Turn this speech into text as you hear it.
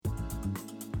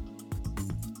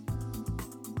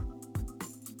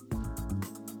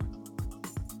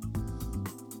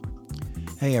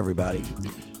Hey, everybody.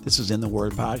 This is In the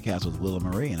Word podcast with Will and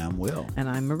Marie, and I'm Will. And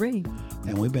I'm Marie.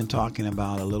 And we've been talking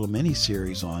about a little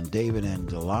mini-series on David and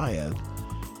Goliath.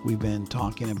 We've been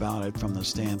talking about it from the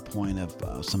standpoint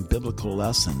of some biblical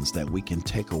lessons that we can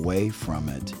take away from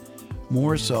it,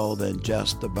 more so than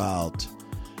just about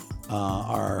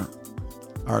our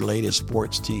latest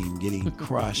sports team getting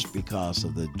crushed because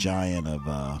of the giant of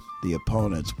the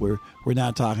opponents. We're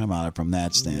not talking about it from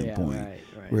that standpoint. Yeah, right.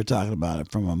 We're talking about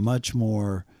it from a much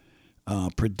more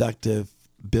productive,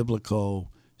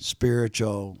 biblical,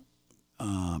 spiritual,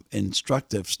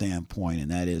 instructive standpoint,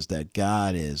 and that is that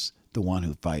God is the one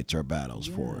who fights our battles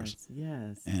for us.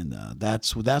 Yes. And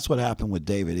that's what happened with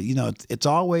David. You know, it's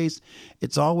always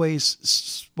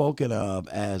spoken of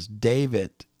as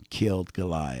David killed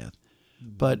Goliath,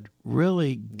 but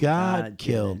really God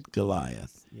killed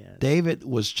Goliath. Yes. David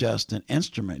was just an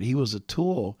instrument. He was a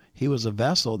tool. He was a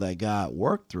vessel that God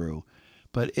worked through.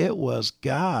 But it was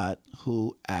God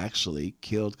who actually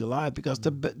killed Goliath because the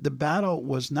battle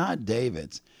was not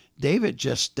David's. David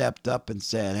just stepped up and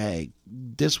said, hey,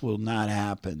 this will not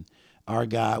happen. Our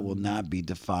God will not be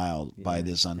defiled by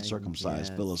this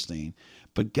uncircumcised Philistine.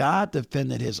 But God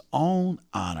defended his own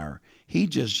honor. He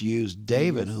just used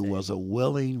David, who was a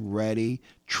willing, ready,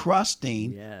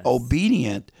 trusting,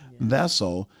 obedient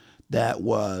vessel that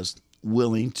was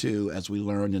willing to, as we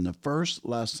learned in the first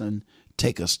lesson,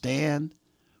 take a stand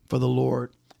for the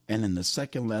Lord. And in the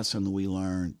second lesson, we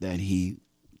learned that he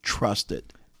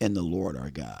trusted in the Lord our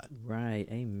God. Right.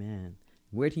 Amen.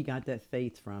 Where he got that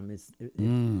faith from it's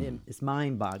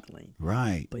mind-boggling.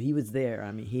 Right. But he was there.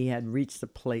 I mean, he had reached a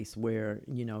place where,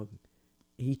 you know,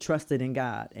 he trusted in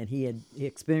God, and he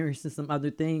experienced some other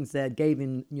things that gave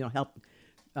him, you know, help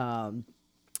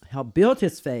build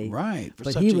his faith. Right. For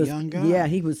but such a young guy. Yeah,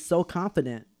 he was so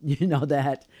confident, you know,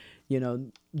 that, you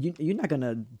know, you're not going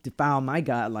to defile my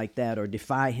God like that or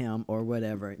defy him or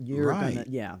whatever. You're going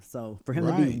to, so for him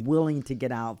to be willing to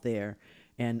get out there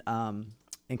and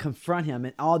confront him,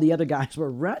 and all the other guys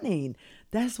were running.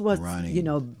 That's what, you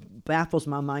know, baffles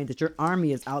my mind, that your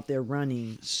army is out there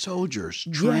running. Soldiers,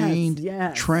 trained,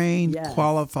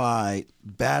 qualified,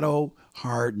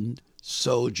 battle-hardened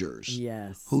soldiers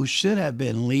who should have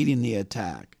been leading the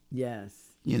attack. Yes.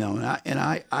 You know, and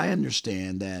I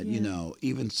understand that, you know,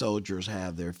 even soldiers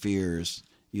have their fears,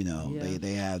 you know,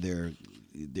 they have their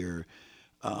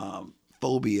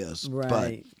phobias.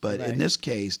 Right. But in this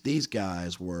case, these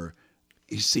guys were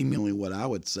seemingly, what I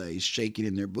would say, shaking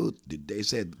in their boots. They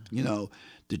said, you know,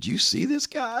 did you see this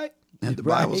guy? And the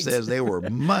Bible says they were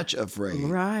much afraid.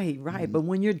 Right. But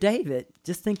when you're David,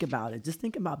 just think about it. Just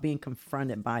think about being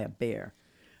confronted by a bear.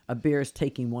 A bear is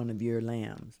taking one of your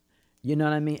lambs. You know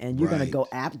what I mean? And you're going to go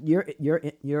after you're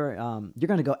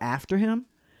going to go after him.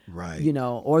 Right. You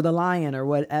know, or the lion or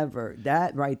whatever.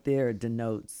 That right there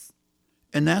denotes.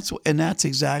 And that's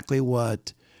exactly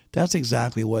what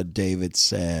David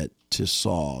said to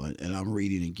Saul. And I'm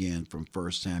reading again from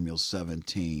 1 Samuel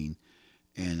 17,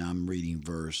 and I'm reading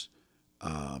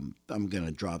I'm going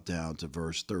to drop down to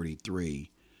verse 33,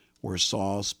 where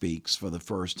Saul speaks for the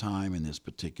first time in this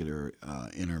particular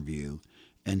interview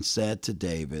and said to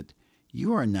David,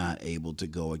 "You are not able to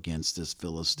go against this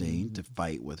Philistine to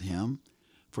fight with him,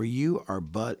 for you are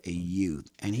but a youth,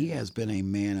 and he has been a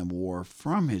man of war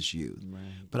from his youth." Right.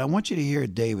 But I want you to hear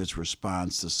David's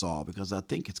response to Saul, because I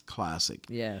think it's classic.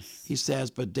 Yes. He says,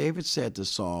 "But David said to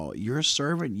Saul, your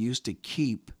servant used to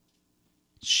keep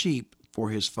sheep for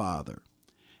his father.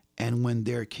 And when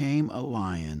there came a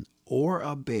lion or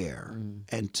a bear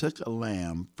and took a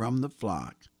lamb from the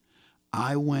flock,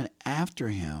 I went after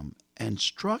him and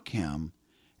struck him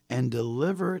and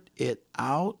delivered it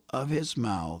out of his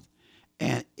mouth.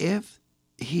 And if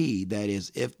he, that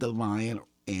is, if the lion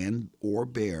and or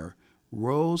bear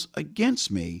rose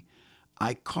against me,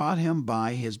 I caught him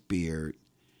by his beard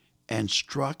and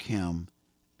struck him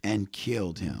and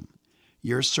killed him.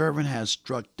 Your servant has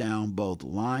struck down both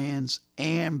lions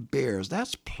and bears."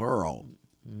 That's plural.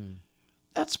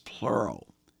 That's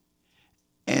plural.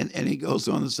 And he goes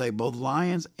on to say, "both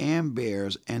lions and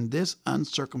bears, and this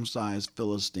uncircumcised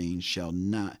Philistine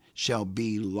shall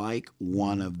be like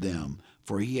one of them,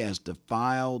 for he has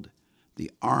defiled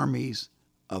the armies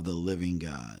of the living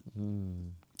God."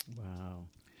 Wow.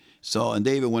 So, and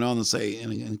David went on to say,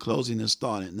 in closing this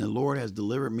thought, "And the Lord has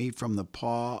delivered me from the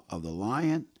paw of the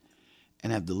lion,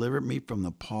 and have delivered me from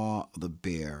the paw of the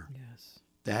bear. Yes.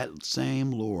 That same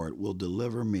Lord will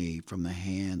deliver me from the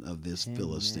hand of this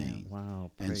Philistine." Wow.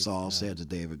 And Saul said to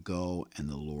David, "Go, and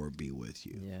the Lord be with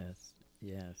you." Yes.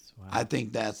 Wow. I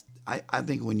think I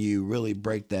think when you really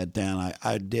break that down,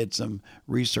 I did some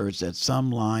research that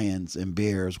some lions and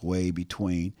bears weigh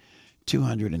between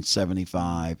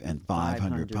 275 and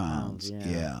 500 pounds.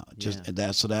 Yeah, just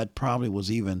that. So that probably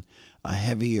was even a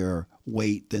heavier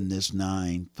weight than this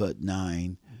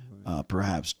 9'9",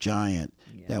 perhaps giant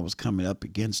that was coming up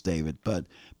against David. But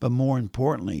more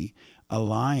importantly, a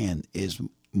lion is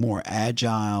more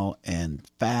agile and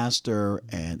faster,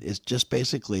 and it's just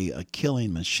basically a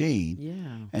killing machine.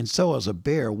 Yeah. And so is a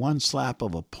bear. One slap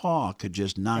of a paw could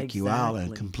just knock you out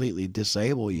and completely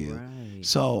disable you. Right.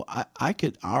 So I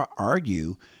could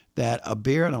argue that a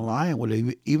bear and a lion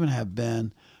would even have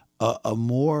been a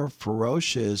more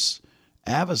ferocious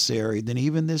adversary than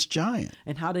even this giant.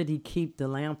 And how did he keep the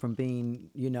lamb from being,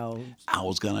 I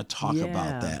was going to talk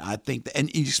about that. I think that, and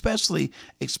especially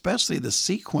the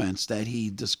sequence that he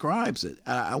describes it.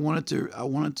 I wanted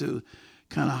to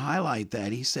kind of highlight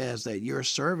that. He says that your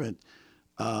servant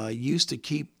used to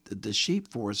keep the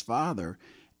sheep for his father,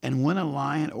 and when a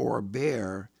lion or a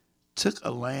bear took a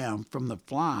lamb from the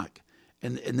flock,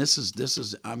 and this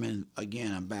is I'm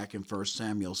back in 1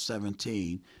 Samuel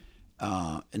 17.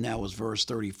 And that was verse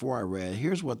 34 I read.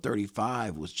 Here's what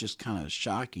 35 was just kind of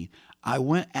shocking. I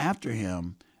went after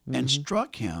him and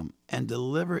struck him and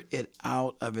delivered it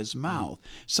out of his mouth.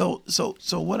 So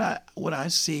what I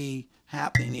see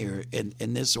happening here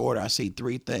in this order, I see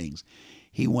three things.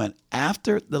 He went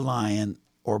after the lion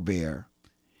or bear.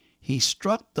 He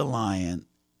struck the lion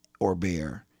or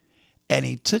bear, and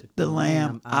he took the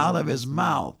lamb out of his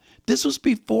mouth. This was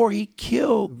before he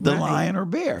killed the lion or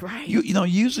bear. Right.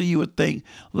 Usually you would think,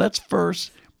 let's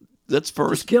first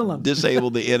kill him.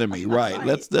 disable the enemy. Right.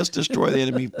 Let's destroy the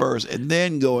enemy first and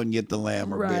then go and get the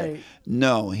lamb or bear.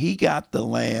 No, he got the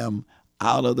lamb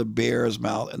out of the bear's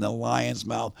mouth and the lion's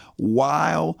mouth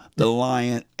while the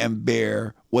lion and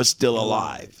bear was still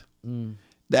alive.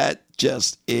 That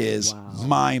just is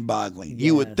mind-boggling. Yes.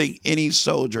 You would think any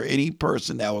soldier, any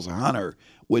person that was a hunter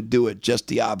would do it just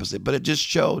the opposite. But it just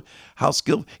showed how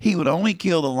skillful. He would only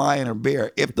kill the lion or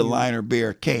bear if the lion or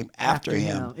bear came after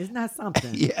him. Isn't that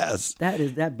something? Yes.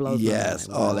 That blows my mind. Yes.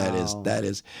 Oh, that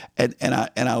is. And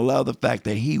I love the fact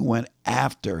that he went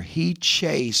after. He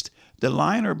chased. The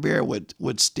lion or bear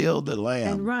would steal the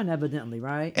lamb. And run, evidently,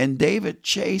 right? And David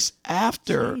chased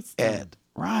after it.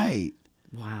 Right.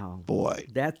 Wow. Boy.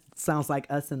 That sounds like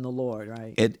us in the Lord,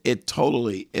 right? It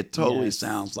totally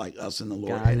sounds like us in the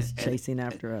Lord. God is chasing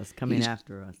after us, coming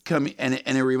after us.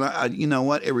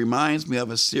 It reminds me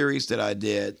of a series that I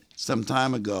did some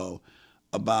time ago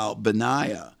about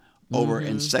Benaiah over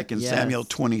in 2 Samuel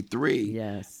 23.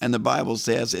 Yes. And the Bible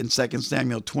says in 2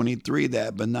 Samuel 23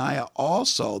 that Benaiah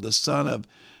also, the son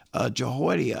of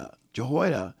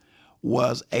Jehoiada,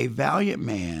 was a valiant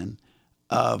man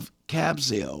of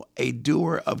Kabzeel, a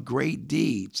doer of great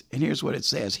deeds. And here's what it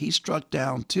says. He struck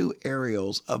down 2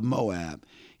 Ariels of Moab.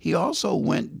 He also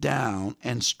went down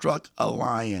and struck a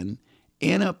lion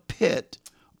in a pit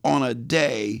on a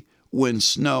day when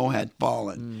snow had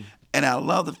fallen. And I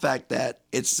love the fact that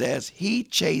it says he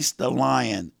chased the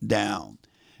lion down.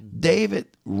 David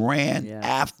ran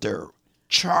after,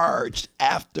 charged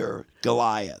after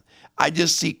Goliath. I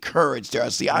just see courage there. I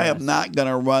see I am not going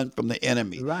to run from the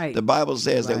enemy. Right. The Bible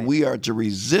says that we are to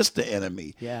resist the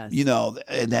enemy,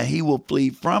 and that he will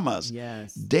flee from us.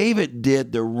 Yes. David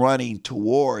did the running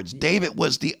towards. David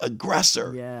was the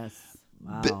aggressor. Yes.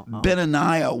 Wow.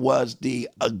 Benaiah was the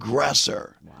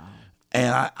aggressor. Wow.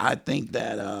 And I think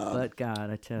that... but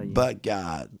God, I tell you. But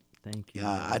God. Thank you.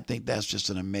 I think that's just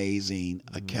an amazing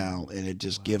account, and it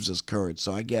just gives us courage.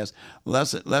 So I guess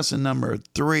lesson number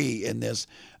 3 in this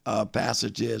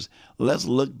passage is let's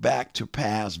look back to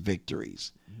past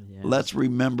victories. Yes. Let's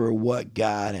remember what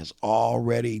God has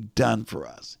already done for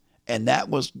us, and that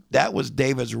was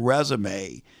David's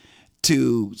resume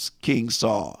to King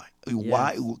Saul.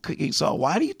 Why, King Saul,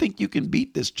 why do you think you can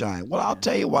beat this giant? Well, I'll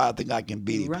tell you why I think I can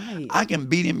beat him. Right. I can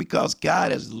beat him because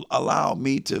God has allowed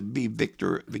me to be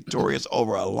victorious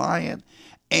over a lion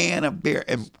and a bear,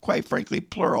 and quite frankly,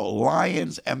 plural,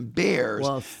 lions and bears.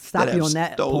 Well, stop you on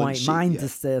that point. Sheep. Mine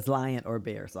just says lion or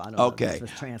bear, so I don't know if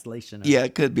it's translation.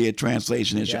 It could be a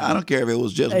translation issue. I don't care if it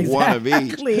was just one of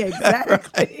each.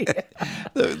 Exactly.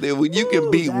 When you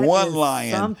can beat one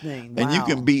lion and you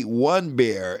can beat one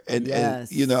bear, and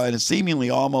and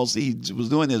seemingly almost he was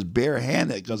doing this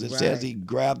barehanded because it says he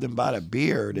grabbed him by the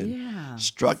beard. And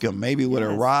struck him, maybe with a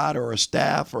rod or a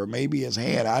staff or maybe his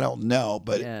hand. I don't know.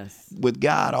 But with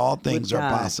God, all things are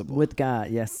possible. With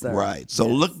God, yes, sir. Right. So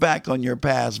look back on your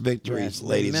past victories,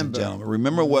 ladies and gentlemen.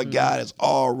 Remember what God has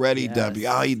already done for you,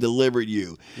 how he delivered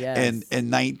you in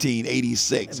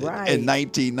 1986, in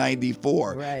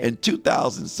 1994, in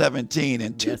 2017,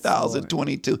 in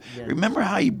 2022. Remember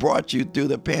how he brought you through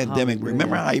the pandemic.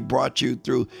 Remember how he brought you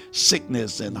through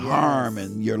sickness and harm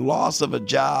and your loss of a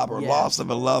job or loss of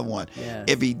a loved one.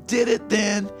 If he did it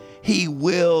then, he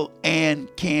will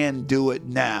and can do it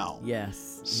now.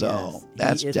 So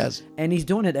that's just, and he's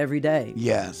doing it every day.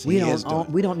 We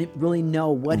don't really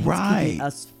know what he's keeping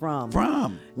us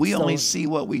from. We only see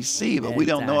what we see, but we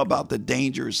don't know about the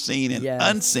dangers seen and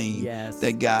unseen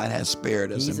that God has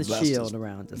spared us. He's and a blessed shield us.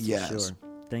 around us. For sure.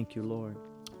 Thank you, Lord.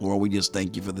 Lord, we just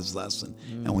thank you for this lesson.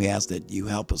 And we ask that you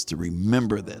help us to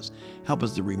remember this. Help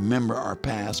us to remember our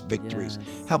past victories.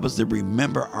 Help us to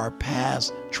remember our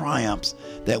past triumphs,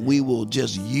 that we will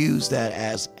just use that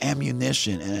as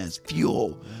ammunition and as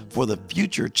fuel for the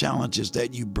future challenges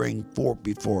that you bring forth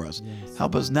before us.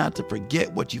 Help us not to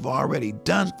forget what you've already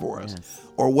done for us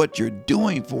or what you're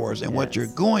doing for us and what you're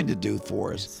going to do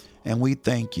for us. And we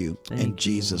thank you in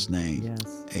Jesus' name.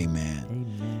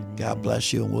 Amen. God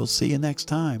bless you, and we'll see you next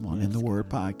time on In the Word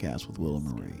Podcast with Will and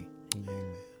Marie. Amen.